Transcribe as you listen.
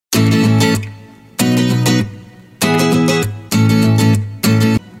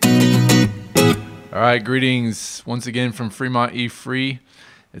right, greetings once again from Fremont E-Free.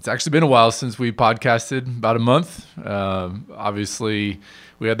 It's actually been a while since we podcasted, about a month. Obviously,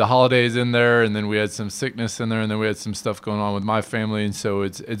 we had the holidays in there, and then we had some sickness in there, and then we had some stuff going on with my family, and so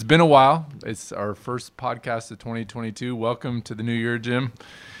it's been a while. It's our first podcast of 2022. Welcome to the new year, Jim.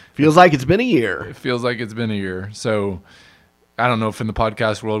 Feels like it's been a year. It feels like it's been a year. So I don't know if in the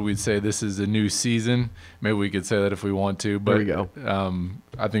podcast world we'd say this is a new season. Maybe we could say that if we want to, but There we go.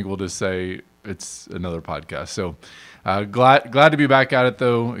 I think we'll just say it's another podcast. So glad to be back at it,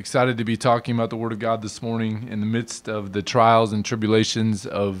 though. Excited to be talking about the Word of God this morning in the midst of the trials and tribulations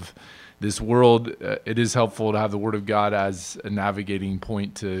of this world. It is helpful to have the Word of God as a navigating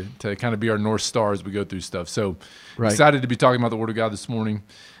point to kind of be our North Star as we go through stuff. So Excited to be talking about the Word of God this morning.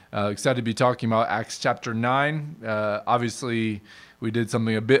 Excited to be talking about Acts chapter 9. Obviously, we did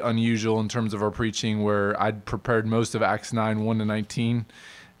something a bit unusual in terms of our preaching where I'd prepared most of Acts 9, 1 to 19.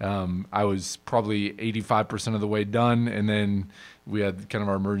 I was probably 85% of the way done, and then we had kind of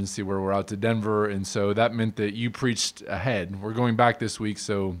our emergency where we're out to Denver, and so that meant that you preached ahead. We're going back this week,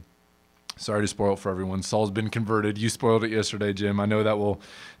 so sorry to spoil it for everyone. Saul's been converted. You spoiled it yesterday, Jim. I know that will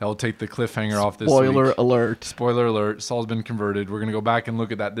take the cliffhanger off this week. Spoiler alert. Spoiler alert. Saul's been converted. We're going to go back and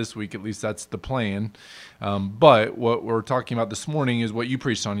look at that this week. At least that's the plan. But what we're talking about this morning is what you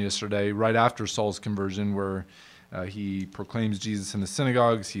preached on yesterday, right after Saul's conversion, where he proclaims Jesus in the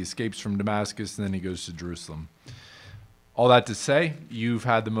synagogues, he escapes from Damascus, and then he goes to Jerusalem. All that to say, you've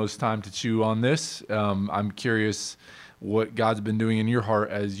had the most time to chew on this. I'm curious what God's been doing in your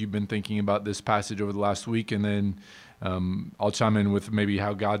heart as you've been thinking about this passage over the last week, and then I'll chime in with maybe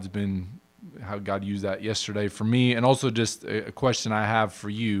how God used that yesterday for me, and also just a question I have for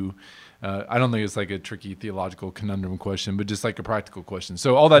you. I don't think it's like a tricky theological conundrum question, but just like a practical question.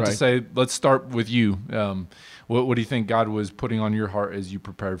 So all that to say, let's start with you. What do you think God was putting on your heart as you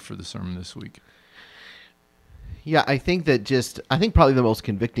prepared for the sermon this week? Yeah, I think probably the most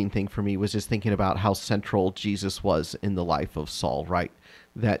convicting thing for me was just thinking about how central Jesus was in the life of Saul, right?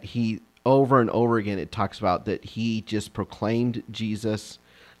 That he, over and over again, it talks about that he just proclaimed Jesus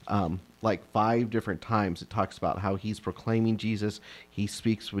like 5 different times. It talks about how he's proclaiming Jesus. He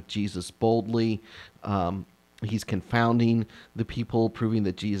speaks with Jesus boldly. He's confounding the people, proving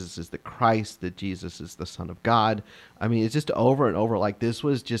that Jesus is the Christ, that Jesus is the Son of God. I mean, it's just over and over. Like, this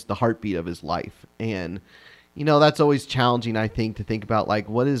was just the heartbeat of his life. And you know, that's always challenging, I think, to think about, like,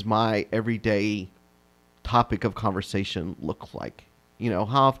 what does my everyday topic of conversation look like? You know,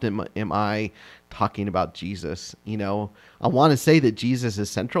 how often am I talking about Jesus? You know, I want to say that Jesus is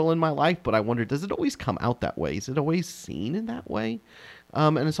central in my life, but I wonder, does it always come out that way? Is it always seen in that way?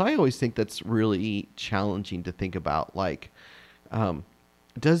 And so I always think that's really challenging to think about, like,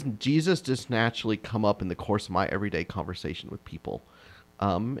 does Jesus just naturally come up in the course of my everyday conversation with people?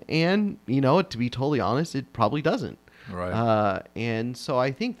 And, you know, to be totally honest, it probably doesn't. Right. And so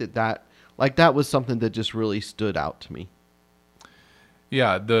I think that was something that just really stood out to me.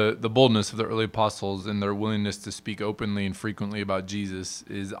 Yeah, the boldness of the early apostles and their willingness to speak openly and frequently about Jesus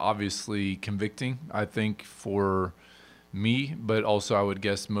is obviously convicting, I think, for me, but also I would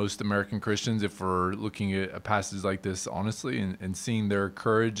guess most American Christians, if we're looking at a passage like this honestly and seeing their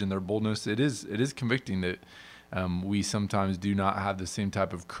courage and their boldness, it is convicting that we sometimes do not have the same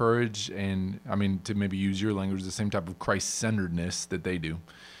type of courage and, I mean, to maybe use your language, the same type of Christ-centeredness that they do.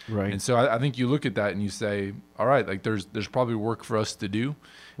 Right. And so I think you look at that and you say, all right, like there's probably work for us to do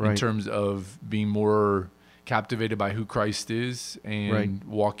in terms of being more captivated by who Christ is and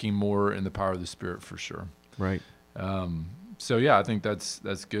walking more in the power of the Spirit for sure. Right. So yeah, I think that's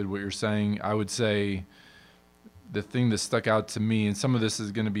good what you're saying. I would say the thing that stuck out to me, and some of this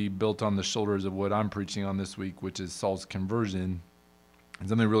is going to be built on the shoulders of what I'm preaching on this week, which is Saul's conversion, and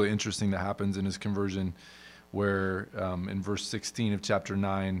something really interesting that happens in his conversion where in verse 16 of chapter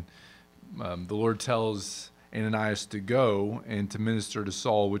 9, the Lord tells Ananias to go and to minister to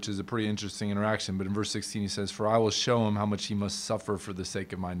Saul, which is a pretty interesting interaction. But in verse 16 he says, "For I will show him how much he must suffer for the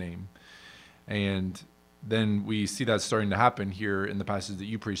sake of my name." And then we see that starting to happen here in the passage that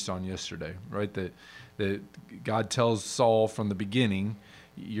you preached on yesterday, right? That God tells Saul from the beginning,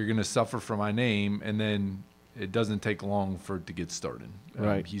 you're going to suffer for my name, and then it doesn't take long for it to get started.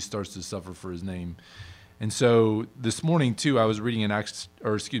 Right. He starts to suffer for his name. And so this morning, too, I was reading in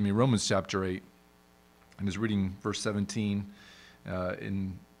Romans chapter 8, and I was reading verse 17 let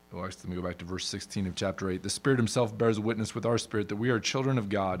me go back to verse 16 of chapter 8. "The Spirit himself bears witness with our spirit that we are children of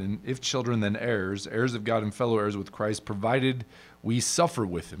God, and if children, then heirs, heirs of God and fellow heirs with Christ, provided we suffer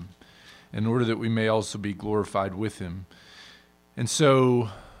with him, in order that we may also be glorified with him." And so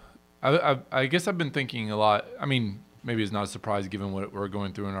I guess I've been thinking a lot. I mean, maybe it's not a surprise given what we're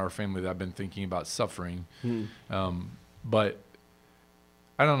going through in our family that I've been thinking about suffering. But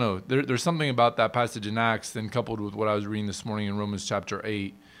I don't know. There's something about that passage in Acts, then coupled with what I was reading this morning in Romans chapter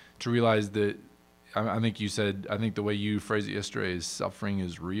 8, to realize that I think you said, I think the way you phrased it yesterday is suffering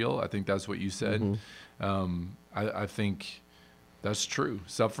is real. I think that's what you said. I think that's true.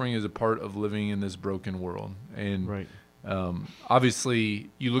 Suffering is a part of living in this broken world. And obviously,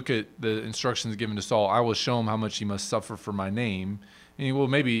 you look at the instructions given to Saul, I will show him how much he must suffer for my name. And well,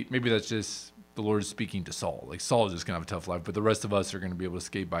 maybe that's just the Lord speaking to Saul. Like, Saul is just going to have a tough life, but the rest of us are going to be able to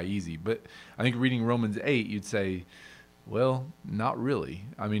skate by easy. But I think reading Romans 8, you'd say, well, not really.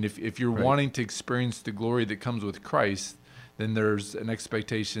 I mean, if you're wanting to experience the glory that comes with Christ, then there's an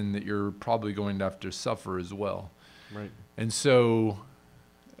expectation that you're probably going to have to suffer as well. Right. And so,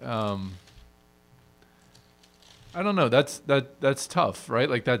 I don't know. That's tough, right?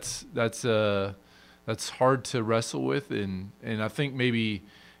 Like that's hard to wrestle with, and I think maybe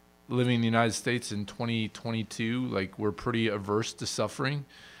living in the United States in 2022, like, we're pretty averse to suffering.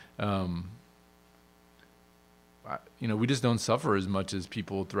 We just don't suffer as much as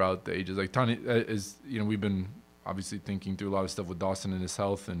people throughout the ages. Like Tanya, we've been obviously thinking through a lot of stuff with Dawson and his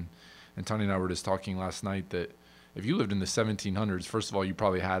health, and Tanya and I were just talking last night that if you lived in the 1700s, first of all, you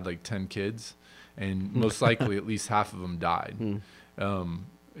probably had like 10 kids, and most likely at least half of them died.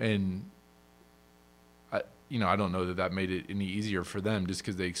 And I don't know that made it any easier for them just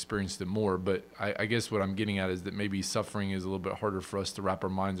because they experienced it more. But I guess what I'm getting at is that maybe suffering is a little bit harder for us to wrap our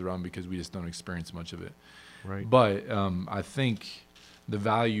minds around because we just don't experience much of it. Right. But I think the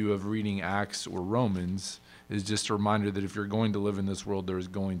value of reading Acts or Romans is just a reminder that if you're going to live in this world, there is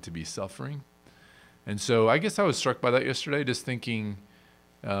going to be suffering. And so I guess I was struck by that yesterday, just thinking,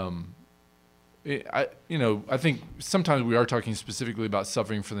 I think sometimes we are talking specifically about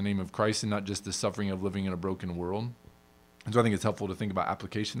suffering for the name of Christ and not just the suffering of living in a broken world. And so I think it's helpful to think about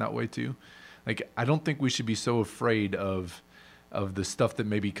application that way too. Like, I don't think we should be so afraid of the stuff that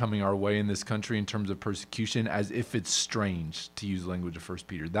may be coming our way in this country in terms of persecution as if it's strange, to use language of 1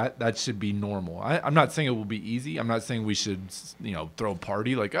 Peter. That should be normal. I'm not saying it will be easy. I'm not saying we should, throw a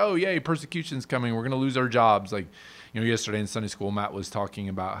party like, oh, yay, persecution's coming, we're going to lose our jobs. Like, yesterday in Sunday school, Matt was talking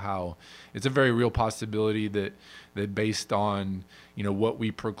about how it's a very real possibility that based on, what we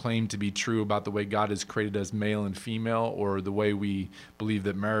proclaim to be true about the way God has created us male and female, or the way we believe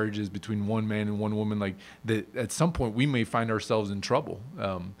that marriage is between one man and one woman, like that at some point we may find ourselves in trouble,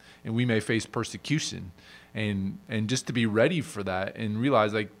 and we may face persecution, and just to be ready for that and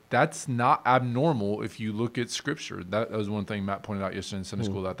realize, like, that's not abnormal if you look at Scripture. That was one thing Matt pointed out yesterday in Sunday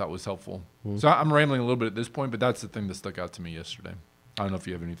school that I thought was helpful. So I'm rambling a little bit at this point, but that's the thing that stuck out to me yesterday. I don't know if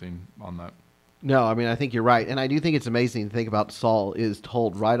you have anything on that. No, I mean, I think you're right. And I do think it's amazing to think about Saul is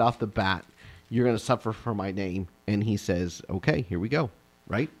told right off the bat, you're going to suffer for my name. And he says, okay, here we go.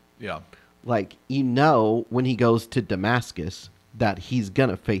 Right? Yeah. Like, when he goes to Damascus that he's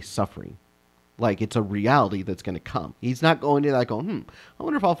going to face suffering. Like, it's a reality that's going to come. He's not going to that going, I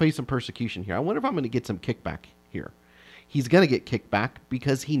wonder if I'll face some persecution here. I wonder if I'm going to get some kickback here. He's going to get kickback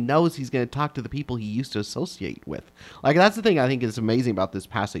because he knows he's going to talk to the people he used to associate with. Like, that's the thing I think is amazing about this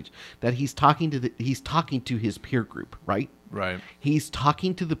passage, that he's talking to his peer group, right? Right. He's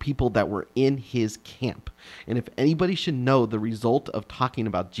talking to the people that were in his camp. And if anybody should know the result of talking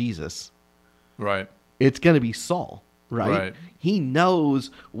about Jesus, right, it's going to be Saul, right? He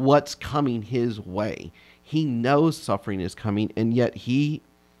knows what's coming his way. He knows suffering is coming, and yet he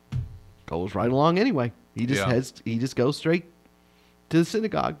goes right along anyway. He just goes straight to the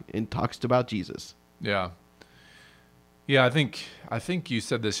synagogue and talks about Jesus. Yeah. Yeah, I think you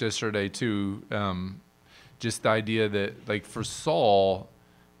said this yesterday too. Just the idea that, like, for Saul,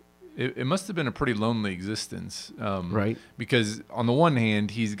 it must have been a pretty lonely existence. Right. Because on the one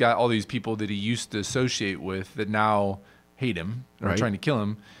hand, he's got all these people that he used to associate with that now hate him or are trying to kill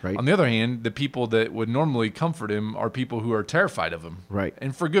him. Right. On the other hand, the people that would normally comfort him are people who are terrified of him. Right.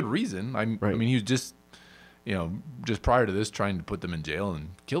 And for good reason. I mean, he was just prior to this trying to put them in jail and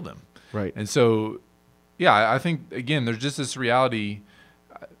kill them. Right. And so, yeah, I think, again, there's just this reality.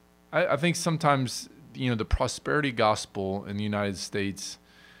 I think sometimes, the prosperity gospel in the United States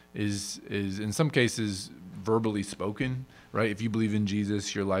is in some cases verbally spoken, right? If you believe in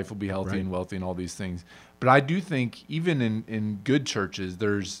Jesus, your life will be healthy and wealthy and all these things. But I do think even in good churches,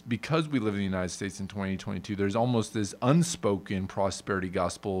 because we live in the United States in 2022, there's almost this unspoken prosperity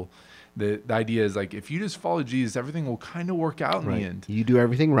gospel. The idea is like, if you just follow Jesus, everything will kind of work out in the end. You do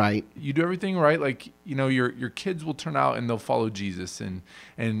everything right. You do everything right. Like, your kids will turn out and they'll follow Jesus, and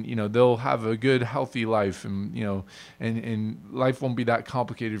they'll have a good, healthy life, and, and life won't be that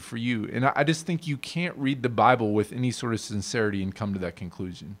complicated for you. And I just think you can't read the Bible with any sort of sincerity and come to that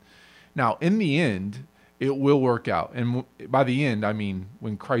conclusion. Now, in the end, it will work out. And by the end, I mean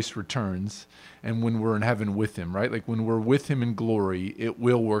when Christ returns and when we're in heaven with him, right? Like when we're with him in glory, it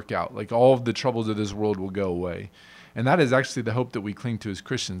will work out. Like all of the troubles of this world will go away. And that is actually the hope that we cling to as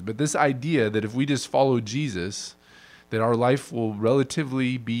Christians. But this idea that if we just follow Jesus, that our life will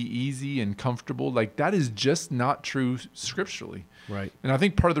relatively be easy and comfortable, like that is just not true scripturally. Right. And I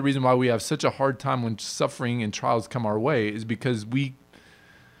think part of the reason why we have such a hard time when suffering and trials come our way is because we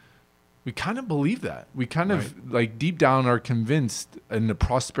kind of believe that. We kind of like deep down are convinced in the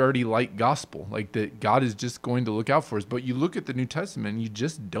prosperity light gospel, like that God is just going to look out for us. But you look at the New Testament and you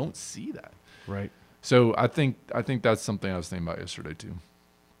just don't see that. Right. So I think that's something I was thinking about yesterday too.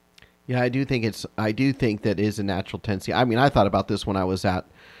 Yeah, I do think that is a natural tendency. I mean, I thought about this when I was at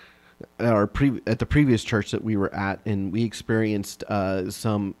the previous church that we were at, and we experienced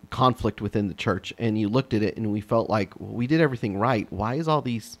some conflict within the church. And you looked at it, and we felt like, well, we did everything right. Why is all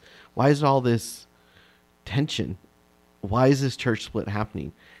this tension? Why is this church split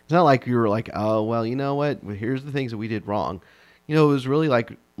happening? It's not like we were like, oh, well, you know what? Here's the things that we did wrong. It was really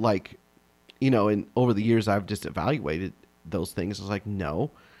like, and over the years I've just evaluated those things. I was like,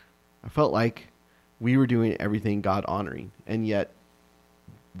 no, I felt like we were doing everything God honoring, and yet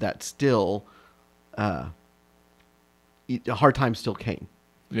that still, a hard time still came.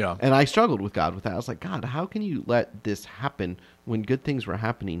 Yeah. And I struggled with God with that. I was like, God, how can you let this happen when good things were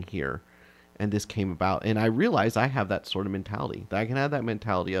happening here and this came about? And I realized I have that sort of mentality. That I can have that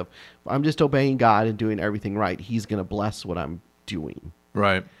mentality of, if I'm just obeying God and doing everything right, he's going to bless what I'm doing.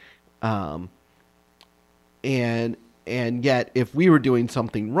 Right. And yet, if we were doing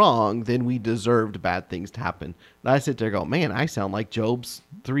something wrong, then we deserved bad things to happen. And I sit there and go, man, I sound like Job's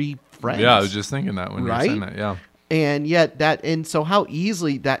 3 friends. Yeah, I was just thinking that when you were saying that, yeah. And yet and so how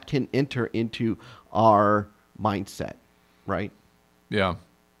easily that can enter into our mindset, right? Yeah.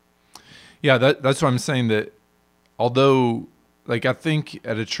 Yeah, that's what I'm saying, that although, like, I think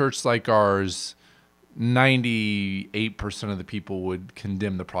at a church like ours, 98% of the people would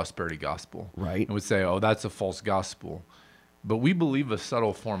condemn the prosperity gospel. Right. And would say, oh, that's a false gospel. But we believe a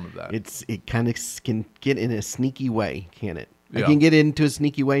subtle form of that. It kind of can get in a sneaky way, can it? Yeah. It can get into a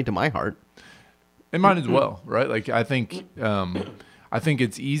sneaky way to my heart. It might as well, right? Like, I think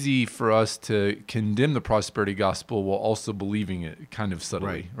it's easy for us to condemn the prosperity gospel while also believing it kind of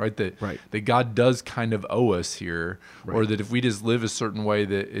subtly, right? That God does kind of owe us here, or that if we just live a certain way,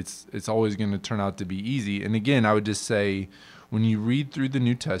 that it's always going to turn out to be easy. And again, I would just say, when you read through the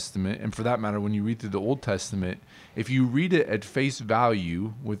New Testament, and for that matter, when you read through the Old Testament, if you read it at face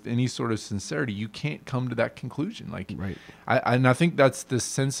value with any sort of sincerity, you can't come to that conclusion. Like, I think that's the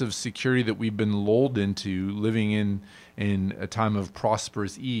sense of security that we've been lulled into, living in a time of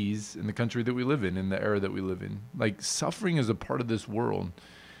prosperous ease in the country that we live in the era that we live in. Like, suffering is a part of this world.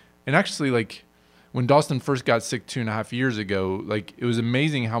 And actually, like, when Dawson first got sick 2.5 years ago, like, it was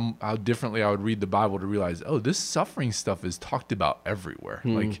amazing how differently I would read the Bible to realize, oh, this suffering stuff is talked about everywhere.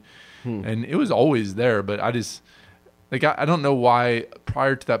 And it was always there, but I just, like, I don't know why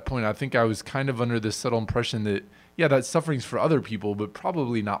prior to that point, I think I was kind of under this subtle impression that, yeah, that suffering's for other people, but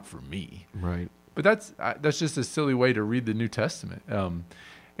probably not for me. Right. But that's just a silly way to read the New Testament.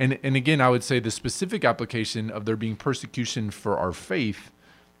 And again, I would say the specific application of there being persecution for our faith,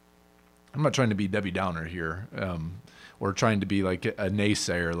 I'm not trying to be Debbie Downer here, or trying to be like a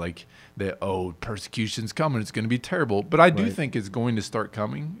naysayer, like that, oh, persecution's coming, it's going to be terrible. But I do think it's going to start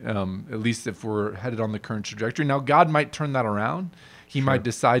coming, at least if we're headed on the current trajectory. Now, God might turn that around. He might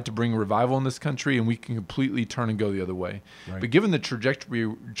decide to bring revival in this country, and we can completely turn and go the other way. But given the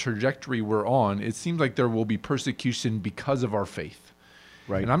trajectory we're on, it seems like there will be persecution because of our faith.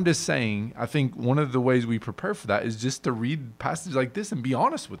 Right. And I'm just saying, I think one of the ways we prepare for that is just to read passages like this and be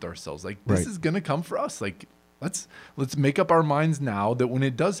honest with ourselves. Like, this is going to come for us. Like, let's make up our minds now that when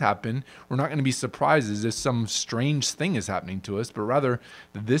it does happen, we're not going to be surprised as if some strange thing is happening to us, but rather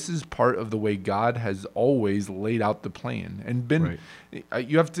that this is part of the way God has always laid out the plan. And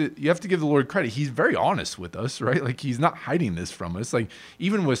you have to give the Lord credit. He's very honest with us, right? Like, he's not hiding this from us. Like,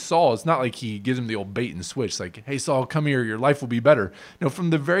 even with Saul, it's not like he gives him the old bait and switch, like, hey, Saul, come here, your life will be better. No,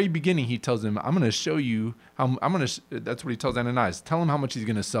 from the very beginning, he tells him, I'm going to show you how that's what he tells Ananias. Tell him how much he's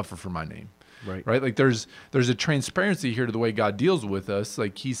going to suffer for my name. Right. Right? Like there's a transparency here to the way God deals with us.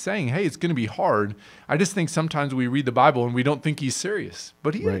 Like he's saying, hey, it's going to be hard. I just think sometimes we read the Bible and we don't think he's serious,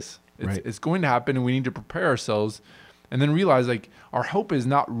 but he Right. is. Right. It's going to happen, and we need to prepare ourselves and then realize like our hope is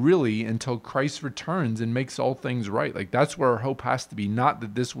not really until Christ returns and makes all things right. Like that's where our hope has to be, not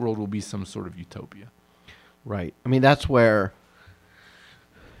that this world will be some sort of utopia. Right. I mean, that's where,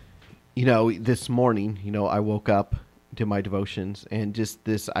 this morning, I woke up, did my devotions, and just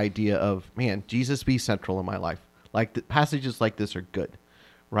this idea of, man, Jesus be central in my life. Like the passages like this are good,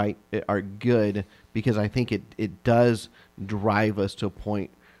 right? Are good because I think it does drive us to a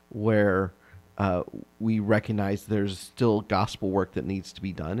point where we recognize there's still gospel work that needs to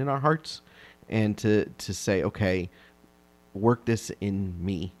be done in our hearts, and to say, okay, work this in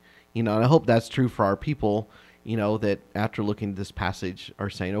me, and I hope that's true for our people, that after looking at this passage are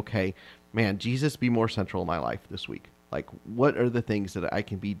saying, okay, man, Jesus be more central in my life this week. Like, what are the things that I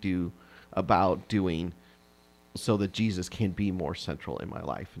can be doing so that Jesus can be more central in my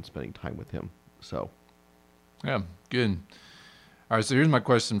life and spending time with him? So, yeah, good. All right, so here's my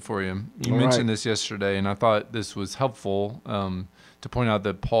question for you. You All mentioned right. this yesterday, and I thought this was helpful to point out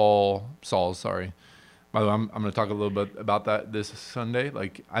that Saul, by the way, I'm going to talk a little bit about that this Sunday.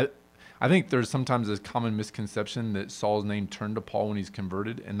 Like, I think there's sometimes this common misconception that Saul's name turned to Paul when he's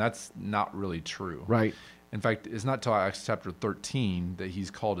converted, and that's not really true. right, In fact, it's not till Acts chapter 13 that he's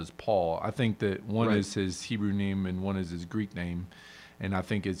called as Paul. I think that one Right. is his Hebrew name and one is his Greek name, and I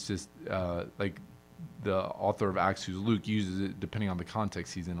think it's just like the author of Acts, who's Luke, uses it depending on the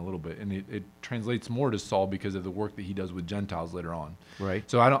context he's in a little bit, and it translates more to Saul because of the work that he does with Gentiles later on. right,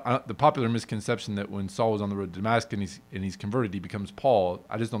 So I don't the popular misconception that when Saul was on the road to Damascus and he's converted, he becomes Paul.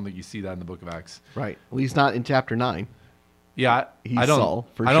 I just don't think you see that in the book of Acts. right. Well, he's not in chapter 9. Yeah, He's I don't. Saul,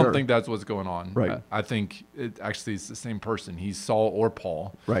 for I don't sure. think that's what's going on. Right. I think it actually is the same person. He's Saul or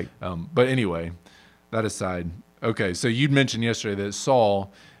Paul. Right. But anyway, that aside, okay. So you'd mentioned yesterday that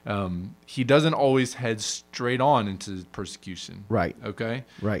Saul, he doesn't always head straight on into persecution. Right. Okay.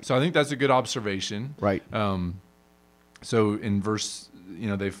 Right. So I think that's a good observation. Right. So in verse,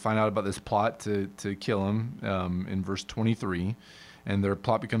 they find out about this plot to kill him in verse 23, and their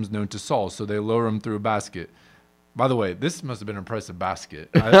plot becomes known to Saul. So they lower him through a basket. By the way, this must have been an impressive basket.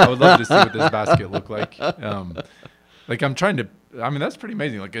 I would love to see what this basket looked like. I'm trying to. I mean, that's pretty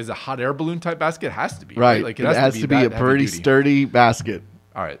amazing. Like, is a hot air balloon type basket? It has to be, Right. Like, it has to be a that pretty heavy-duty. sturdy basket.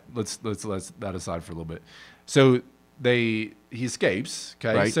 All right, let's that aside for a little bit. So he escapes.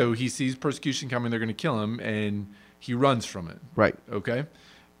 Okay, Right. so he sees persecution coming. They're going to kill him, and he runs from it. Right. Okay,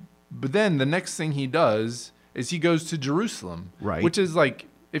 but then the next thing he does is he goes to Jerusalem. Right. Which is like,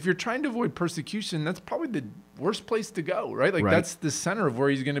 if you're trying to avoid persecution, that's probably the worst place to go, right? Like Right. that's the center of where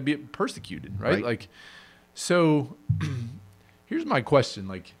he's going to be persecuted, right? Right. Like, so here's my question: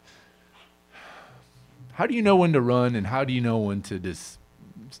 like, how do you know when to run, and how do you know when to just,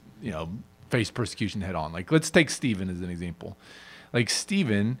 face persecution head on? Like, let's take Stephen as an example. Like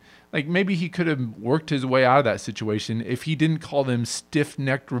Stephen, like maybe he could have worked his way out of that situation if he didn't call them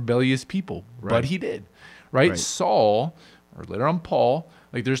stiff-necked, rebellious people, Right. but he did, right? Right. Saul, or later on Paul,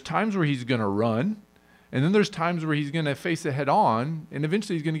 like there's times where he's going to run, and then there's times where he's going to face it head on, and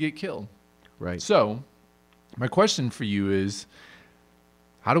eventually he's going to get killed. Right. So my question for you is,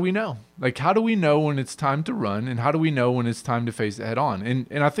 how do we know? Like, how do we know when it's time to run, and how do we know when it's time to face it head on?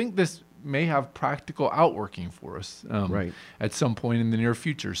 And I think this may have practical outworking for us Right. at some point in the near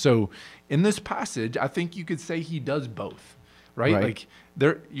future. So in this passage, I think you could say he does both, right? Right. Like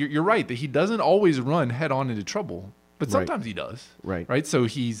you're right that he doesn't always run head on into trouble, but Right. sometimes he does. Right. Right. So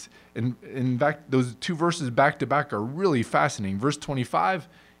he's in fact, those two verses back to back are really fascinating. Verse 25,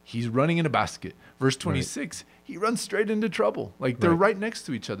 he's running in a basket. Verse 26, he runs straight into trouble. Like they're Right. right next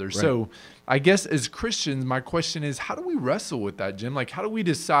to each other. So I guess as Christians, my question is, how do we wrestle with that, Jim? Like, how do we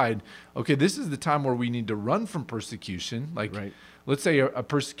decide, okay, this is the time where we need to run from persecution? Like, Right. let's say a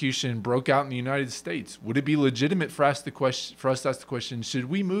persecution broke out in the United States. Would it be legitimate for us to ask the question, should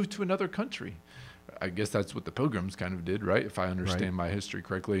we move to another country? I guess that's what the Pilgrims kind of did, right? If I understand my history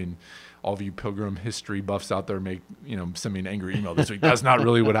correctly, and all of you Pilgrim history buffs out there send me an angry email this week. That's not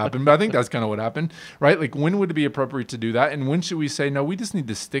really what happened, but I think that's kind of what happened, right? Like, when would it be appropriate to do that? And when should we say, no, we just need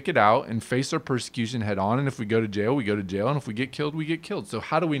to stick it out and face our persecution head on. And if we go to jail, we go to jail. And if we get killed, we get killed. So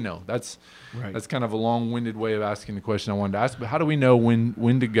how do we know? That's kind of a long-winded way of asking the question I wanted to ask, but how do we know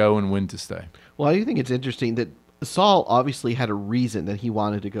when to go and when to stay? Well, I do think it's interesting that Saul obviously had a reason that he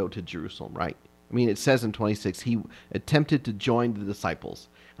wanted to go to Jerusalem, right? I mean, it says in 26, he attempted to join the disciples.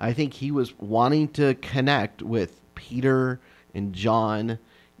 I think he was wanting to connect with Peter and John,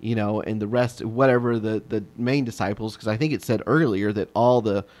 and the rest, whatever the main disciples, because I think it said earlier that all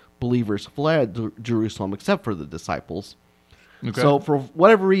the believers fled Jerusalem except for the disciples. Okay. So for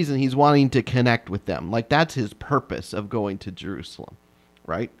whatever reason, he's wanting to connect with them. Like that's his purpose of going to Jerusalem,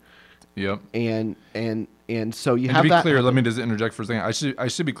 right? Yep. And so you And have to be that. clear, let me just interject for a second. I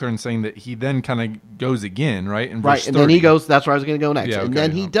should be clear in saying that he then kind of goes again, right? In Right, verse and then he 30. goes. That's where I was going to go next. Yeah, And okay,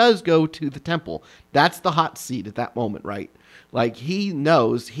 then he does go to the temple. That's the hot seat at that moment, right? Like he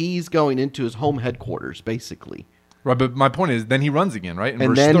knows he's going into his home headquarters, basically. Right, but my point is, then he runs again, right? In And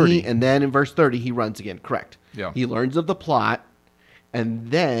verse then 30. and then in verse 30 he runs again. Correct. Yeah. He learns of the plot, and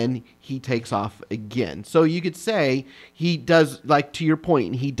then he takes off again. So you could say he does, like to your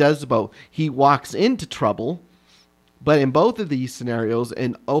point, he does both. He walks into trouble, but in both of these scenarios,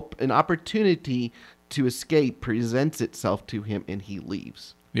 an opportunity to escape presents itself to him, and he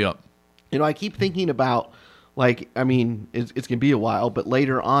leaves. Yep. You know, I keep thinking about, like, I mean, it's going to be a while, but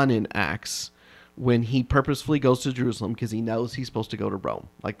later on in Acts, when he purposefully goes to Jerusalem because he knows he's supposed to go to Rome.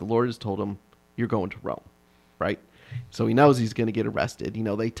 Like the Lord has told him, you're going to Rome, right? So he knows he's going to get arrested. You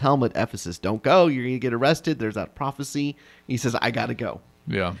know, they tell him at Ephesus, don't go, you're going to get arrested. There's that prophecy. He says, I got to go.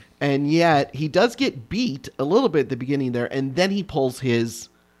 Yeah. And yet he does get beat a little bit at the beginning there, and then he pulls his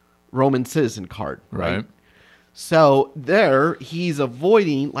Roman citizen card, right? So there he's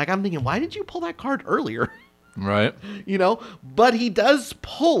avoiding, like I'm thinking, why did you pull that card earlier? Right. You know, but he does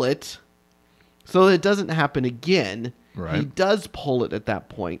pull it so that it doesn't happen again. Right. He does pull it at that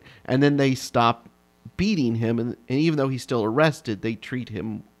point, and then they stop beating him, and even though he's still arrested, they treat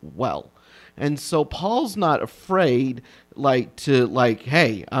him well. And so Paul's not afraid,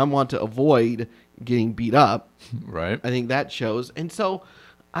 hey, I want to avoid getting beat up. Right. I think that shows. And so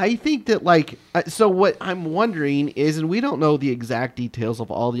I think that, so what I'm wondering is, and we don't know the exact details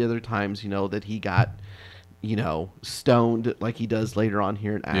of all the other times, that he got, stoned like he does later on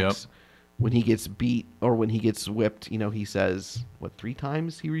here in Acts. Yep. When he gets beat or when he gets whipped, he says, 3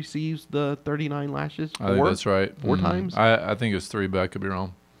 times he receives the 39 lashes? I think that's right. 4 times? I think it was 3, but I could be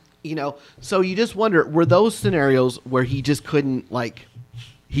wrong. So you just wonder, were those scenarios where he just couldn't,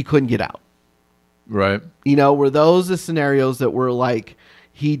 he couldn't get out? Right. Were those the scenarios that were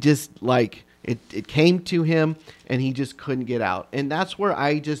he just, it came to him and he just couldn't get out? And that's where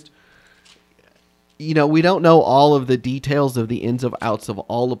I just, we don't know all of the details of the ins and outs of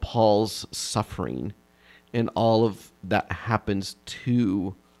all of Paul's suffering and all of that happens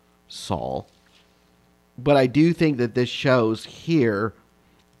to Saul. But I do think that this shows here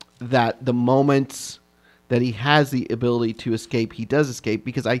that the moments that he has the ability to escape, he does escape,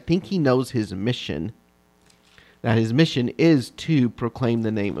 because I think he knows his mission, that his mission is to proclaim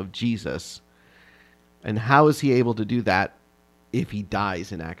the name of Jesus. And how is he able to do that if he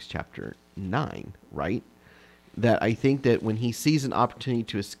dies in Acts chapter 9, right? That I think that when he sees an opportunity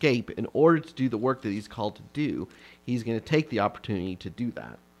to escape, in order to do the work that he's called to do, he's going to take the opportunity to do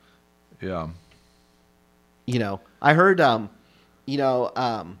that. Yeah. I heard,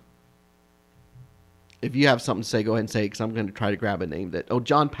 if you have something to say, go ahead and say it, because I'm going to try to grab a name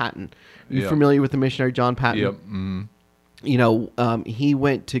John Patton. You familiar with the missionary John Patton? Yep. Mm-hmm. He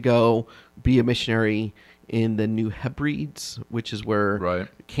went to go be a missionary in the New Hebrides, which is where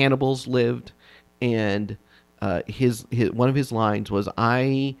cannibals lived, and his one of his lines was,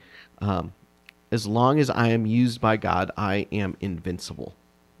 as long as I am used by God, I am invincible.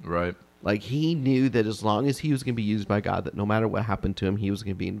 Right. Like he knew that as long as he was going to be used by God, that no matter what happened to him, he was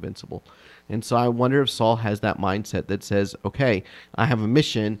going to be invincible. And so I wonder if Saul has that mindset that says, okay, I have a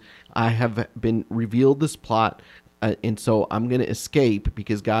mission. I have been revealed this plot. And so I'm going to escape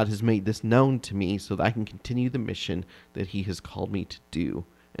because God has made this known to me so that I can continue the mission that he has called me to do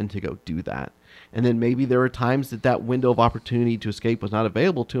and to go do that. And then maybe there were times that window of opportunity to escape was not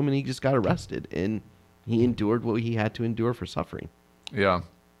available to him and he just got arrested and he endured what he had to endure for suffering. Yeah.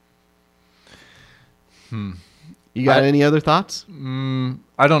 You got any other thoughts?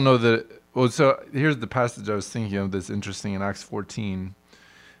 I don't know that. Well, so here's the passage I was thinking of that's interesting in Acts 14.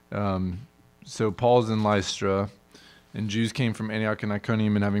 So Paul's in Lystra, and Jews came from Antioch and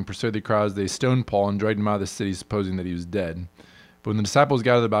Iconium, and having persuaded the crowds, they stoned Paul and dragged him out of the city, supposing that he was dead. But when the disciples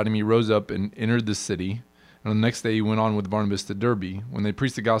gathered about him, he rose up and entered the city. And on the next day he went on with Barnabas to Derbe. When they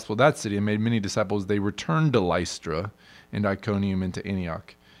preached the gospel of that city and made many disciples, they returned to Lystra and Iconium and to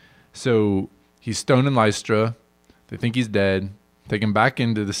Antioch. So he's stoned in Lystra. They think he's dead. Take him back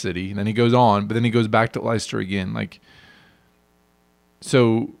into the city. And then he goes on, but then he goes back to Lystra again.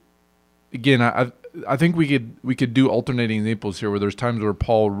 So again, I think we could do alternating examples here where there's times where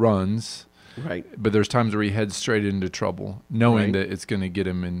Paul runs, right, but there's times where he heads straight into trouble, knowing that it's going to get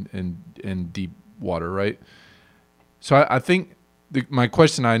him in deep water, right? So I think my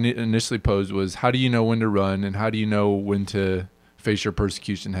question I initially posed was, how do you know when to run and how do you know when to face your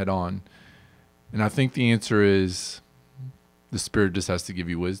persecution head on? And I think the answer is the Spirit just has to give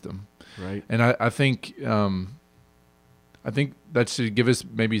you wisdom. Right. And I think that should give us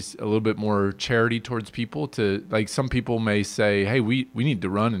maybe a little bit more charity towards people. To, like, some people may say, hey, we need to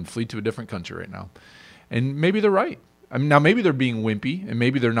run and flee to a different country right now. And maybe they're right. I mean, now maybe they're being wimpy and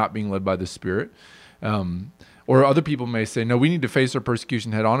maybe they're not being led by the Spirit. Or other people may say, no, we need to face our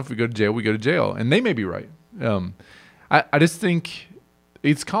persecution head on. If we go to jail, we go to jail. And they may be right. I just think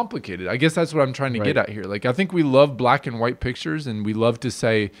it's complicated. I guess that's what I'm trying to get at here. Like, I think we love black and white pictures, and we love to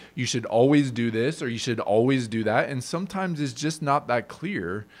say you should always do this or you should always do that. And sometimes it's just not that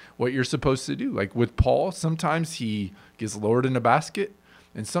clear what you're supposed to do. Like with Paul, sometimes he gets lowered in a basket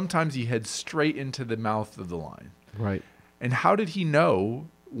and sometimes he heads straight into the mouth of the lion. Right. And how did he know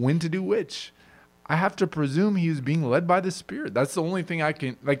when to do which? I have to presume he was being led by the Spirit. That's the only thing I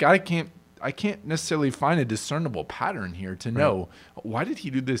can't necessarily find a discernible pattern here to know why did he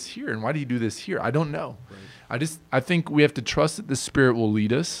do this here and why did he do this here? I don't know. Right. I think we have to trust that the Spirit will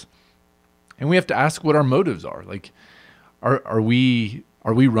lead us, and we have to ask what our motives are. Like, are we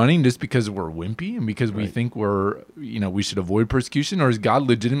running just because we're wimpy and because we think we should avoid persecution, or is God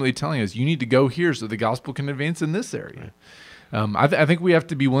legitimately telling us you need to go here so the gospel can advance in this area? Right. I think we have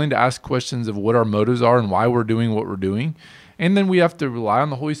to be willing to ask questions of what our motives are and why we're doing what we're doing. And then we have to rely on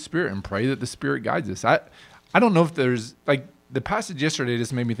the Holy Spirit and pray that the Spirit guides us. I don't know if there's, like, the passage yesterday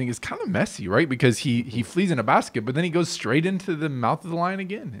just made me think it's kind of messy, right? Because he flees in a basket, but then he goes straight into the mouth of the lion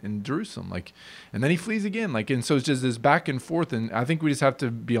again in Jerusalem. Like, and then he flees again. Like, and so it's just this back and forth. And I think we just have to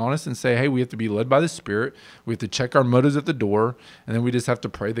be honest and say, hey, we have to be led by the Spirit. We have to check our motives at the door. And then we just have to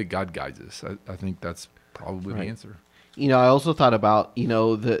pray that God guides us. I think that's probably the answer. I also thought about,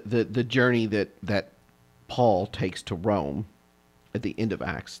 the journey that Paul takes to Rome at the end of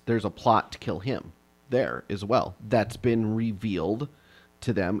Acts. There's a plot to kill him there as well. That's been revealed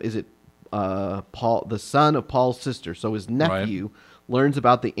to them. Is it Paul, the son of Paul's sister? So his nephew learns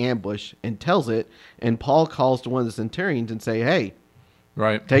about the ambush and tells it, and Paul calls to one of the centurions and say, hey,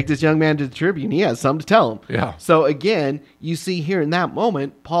 take this young man to the tribune. He has something to tell him. Yeah. So again, you see here in that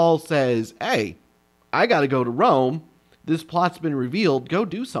moment, Paul says, hey, I got to go to Rome. This plot's been revealed. Go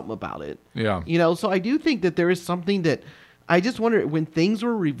do something about it. Yeah. So I do think that there is something that I just wonder, when things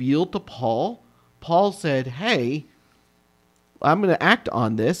were revealed to Paul, Paul said, hey, I'm going to act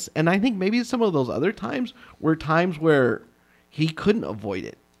on this. And I think maybe some of those other times were times where he couldn't avoid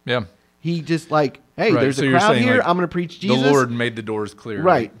it. Yeah. He just like, hey, there's a crowd here. Like, I'm going to preach Jesus. The Lord made the doors clear.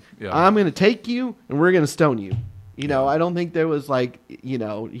 Right. Yeah. I'm going to take you and we're going to stone you. I don't think there was like,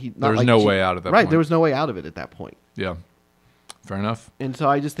 there was no way out of that point. Right. There was no way out of it at that point. Yeah. Fair enough. And so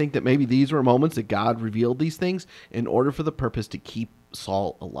I just think that maybe these were moments that God revealed these things in order for the purpose to keep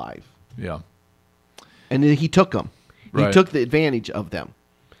Saul alive. Yeah. And then he took them. He took the advantage of them.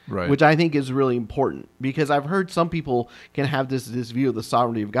 Right. Which I think is really important, because I've heard some people can have this view of the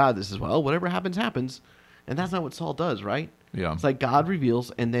sovereignty of God. This is, well, whatever happens, happens. And that's not what Saul does, right? Yeah. It's like God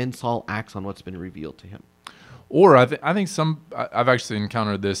reveals and then Saul acts on what's been revealed to him. Or I think I've actually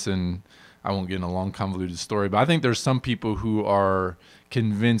encountered this, and I won't get in a long convoluted story, but I think there's some people who are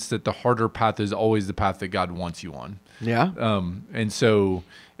convinced that the harder path is always the path that God wants you on. Yeah. And so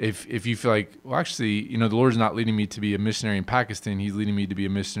if you feel like, well, actually, the Lord's not leading me to be a missionary in Pakistan, he's leading me to be a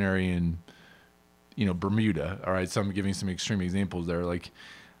missionary in, Bermuda. All right. So I'm giving some extreme examples there. Like,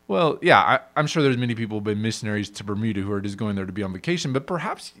 well, yeah, I'm sure there's many people who've been missionaries to Bermuda who are just going there to be on vacation, but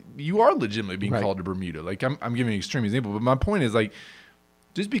perhaps you are legitimately being called to Bermuda. Like, I'm giving an extreme example, but my point is, like,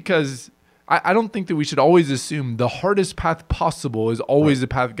 just because I don't think that we should always assume the hardest path possible is always the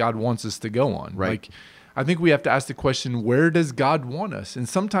path God wants us to go on. Right. Like, I think we have to ask the question, where does God want us? And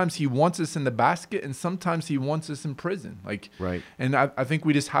sometimes he wants us in the basket, and sometimes he wants us in prison. Like, and I think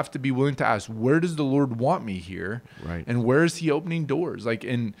we just have to be willing to ask, where does the Lord want me here? Right. And where is he opening doors? Like,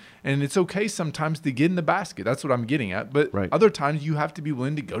 and it's okay sometimes to get in the basket. That's what I'm getting at. But other times you have to be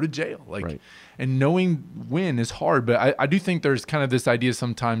willing to go to jail. Like, and knowing when is hard. But I do think there's kind of this idea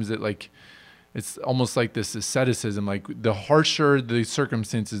sometimes that, like, it's almost like this asceticism, like the harsher the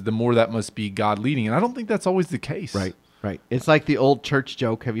circumstances, the more that must be God leading. And I don't think that's always the case. Right. It's like the old church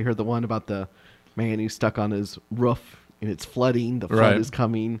joke. Have you heard the one about the man who's stuck on his roof and it's flooding, the flood is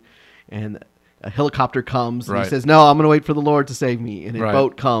coming, and a helicopter comes and he says, no, I'm going to wait for the Lord to save me. And a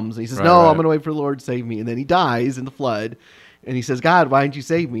boat comes and he says, no, I'm going to wait for the Lord to save me. And then he dies in the flood. And he says, God, why didn't you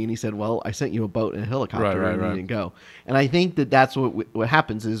save me? And he said, well, I sent you a boat and a helicopter and you didn't go. And I think that that's what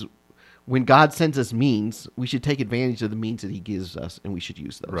happens is, when God sends us means, we should take advantage of the means that he gives us, and we should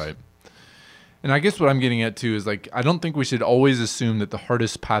use those. Right. And I guess what I'm getting at too is like, I don't think we should always assume that the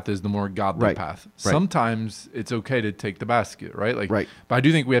hardest path is the more godly Right. path. Right. Sometimes it's okay to take the basket, right? Like, Right. but I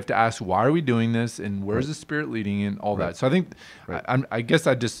do think we have to ask, why are we doing this, and where's the Spirit leading, and all that. So I think, Right. I guess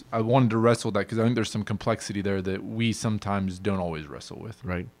I wanted to wrestle with that because I think there's some complexity there that we sometimes don't always wrestle with.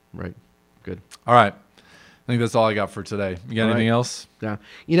 Right. Good. All right, I think that's all I got for today. You got All anything right. else? Yeah.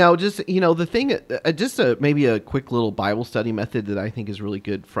 The thing, maybe a quick little Bible study method that I think is really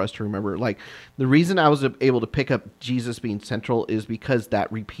good for us to remember. Like, the reason I was able to pick up Jesus being central is because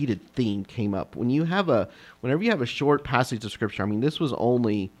that repeated theme came up. Whenever you have a short passage of scripture, I mean, this was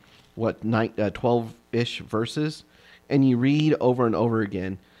only, 12-ish verses, and you read over and over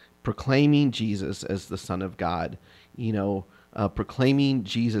again, proclaiming Jesus as the Son of God, proclaiming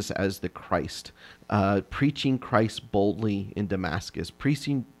Jesus as the Christ, preaching Christ boldly in Damascus,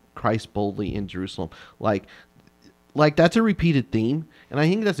 preaching Christ boldly in Jerusalem. Like that's a repeated theme, and I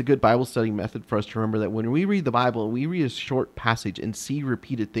think that's a good Bible study method for us to remember that when we read the Bible and we read a short passage and see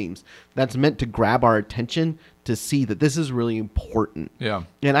repeated themes, that's meant to grab our attention to see that this is really important. Yeah.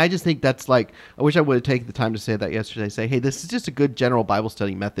 And I just think that's like, I wish I would have taken the time to say that yesterday. Say, hey, this is just a good general Bible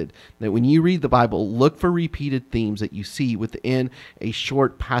study method. That when you read the Bible, look for repeated themes that you see within a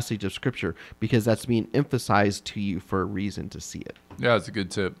short passage of Scripture, because that's being emphasized to you for a reason to see it. Yeah, that's a good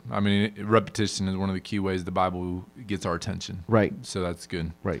tip. I mean, repetition is one of the key ways the Bible gets our attention. Right. So that's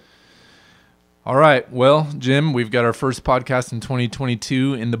good. Right. All right. Well, Jim, we've got our first podcast in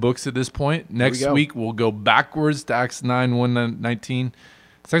 2022 in the books at this point. Next week, we'll go backwards to Acts 9, 1-19.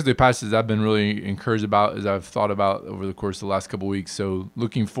 It's actually a passage I've been really encouraged about as I've thought about over the course of the last couple of weeks. So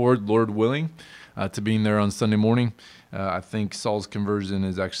looking forward, Lord willing, to being there on Sunday morning. I think Saul's conversion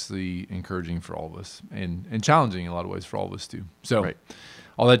is actually encouraging for all of us and challenging in a lot of ways for all of us too. So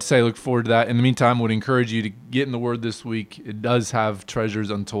all that to say, look forward to that. In the meantime, would encourage you to get in the Word this week. It does have treasures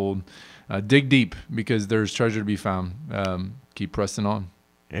untold. Dig deep because there's treasure to be found. Keep pressing on.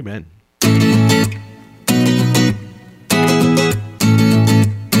 Amen.